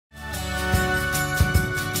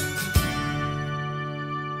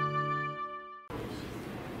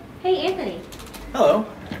Hey, Anthony. Hello.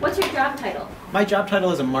 What's your job title? My job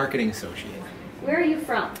title is a marketing associate. Where are you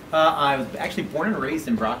from? I was actually born and raised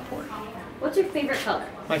in Brockport. What's your favorite color?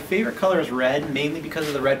 My favorite color is red, mainly because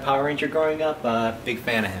of the Red Power Ranger growing up. Big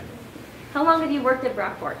fan of him. How long have you worked at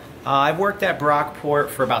Brockport? I've worked at Brockport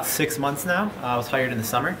for about 6 months now. I was hired in the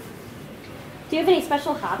summer. Do you have any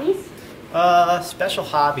special hobbies? Special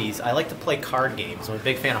hobbies. I like to play card games. I'm a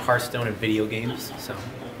big fan of Hearthstone and video games. So,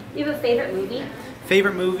 Do you have a favorite movie?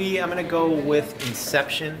 favorite movie, I'm gonna go with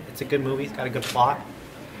Inception. It's a good movie. It's got a good plot.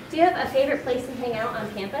 Do you have a favorite place to hang out on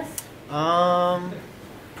campus?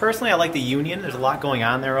 Personally, I like the Union. There's a lot going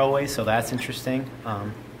on there always, so that's interesting.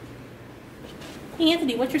 Hey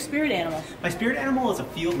Anthony, what's your spirit animal? My spirit animal is a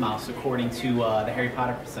field mouse, according to the Harry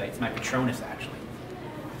Potter site. It's my Patronus, actually.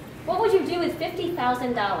 What would you do with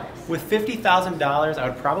 $50,000? With $50,000, I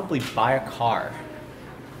would probably buy a car.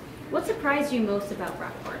 What surprised you most about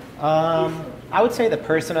Brockport? I would say the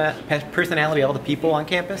personality of all the people on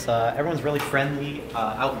campus. Everyone's really friendly,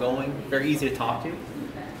 outgoing, very easy to talk to.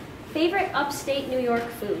 Favorite upstate New York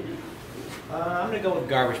food? I'm going to go with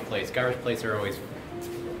Garbage Plates. Garbage Plates are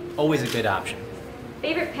always a good option.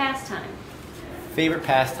 Favorite pastime? Favorite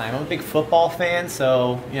pastime? I'm a big football fan,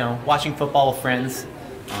 so, watching football with friends,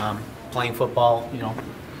 playing football,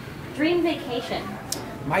 Dream vacation?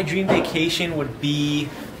 My dream vacation would be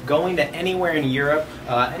going to anywhere in Europe,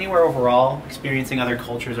 anywhere overall. Experiencing other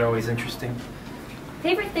cultures are always interesting.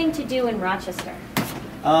 Favorite thing to do in Rochester?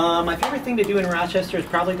 My favorite thing to do in Rochester is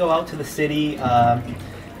probably go out to the city.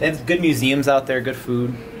 They have good museums out there, good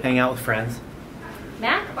food, hang out with friends.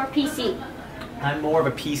 Mac or PC? I'm more of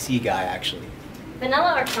a PC guy, actually.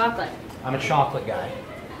 Vanilla or chocolate? I'm a chocolate guy.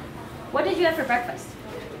 What did you have for breakfast?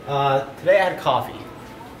 Today I had coffee.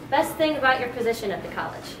 Best thing about your position at the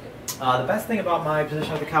college? The best thing about my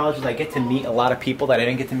position at the college is I get to meet a lot of people that I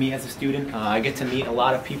didn't get to meet as a student. I get to meet a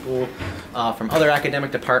lot of people from other academic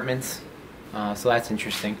departments, so that's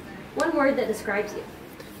interesting. One word that describes you?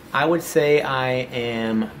 I would say I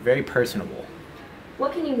am very personable.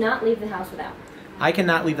 What can you not leave the house without? I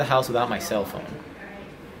cannot leave the house without my cell phone.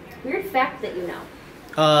 Weird fact that you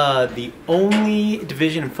know? The only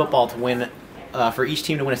division in football to win, for each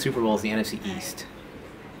team to win a Super Bowl is the NFC East.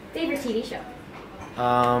 Favorite TV show?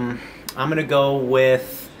 I'm going to go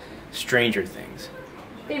with Stranger Things.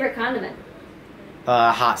 Favorite condiment?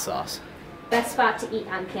 Hot sauce. Best spot to eat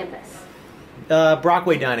on campus?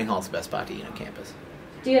 Brockway Dining Hall is the best spot to eat on campus.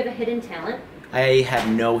 Do you have a hidden talent? I have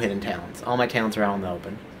no hidden talents. All my talents are out in the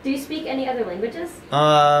open. Do you speak any other languages?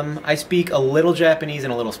 I speak a little Japanese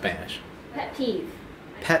and a little Spanish. Pet peeve?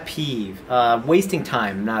 Pet peeve. Wasting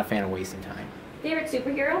time. I'm not a fan of wasting time. Favorite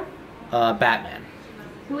superhero? Batman.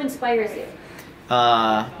 Who inspires you?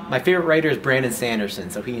 My favorite writer is Brandon Sanderson,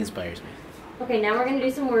 so he inspires me. Okay, now we're going to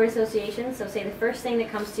do some word associations, so say the first thing that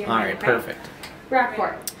comes to your mind. Alright, perfect.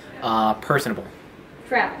 Brockport. Personable.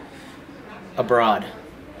 Travel. Abroad.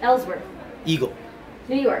 Ellsworth. Eagle.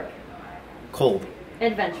 New York. Cold.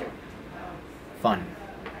 Adventure. Fun.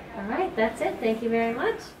 Alright, that's it. Thank you very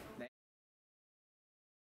much.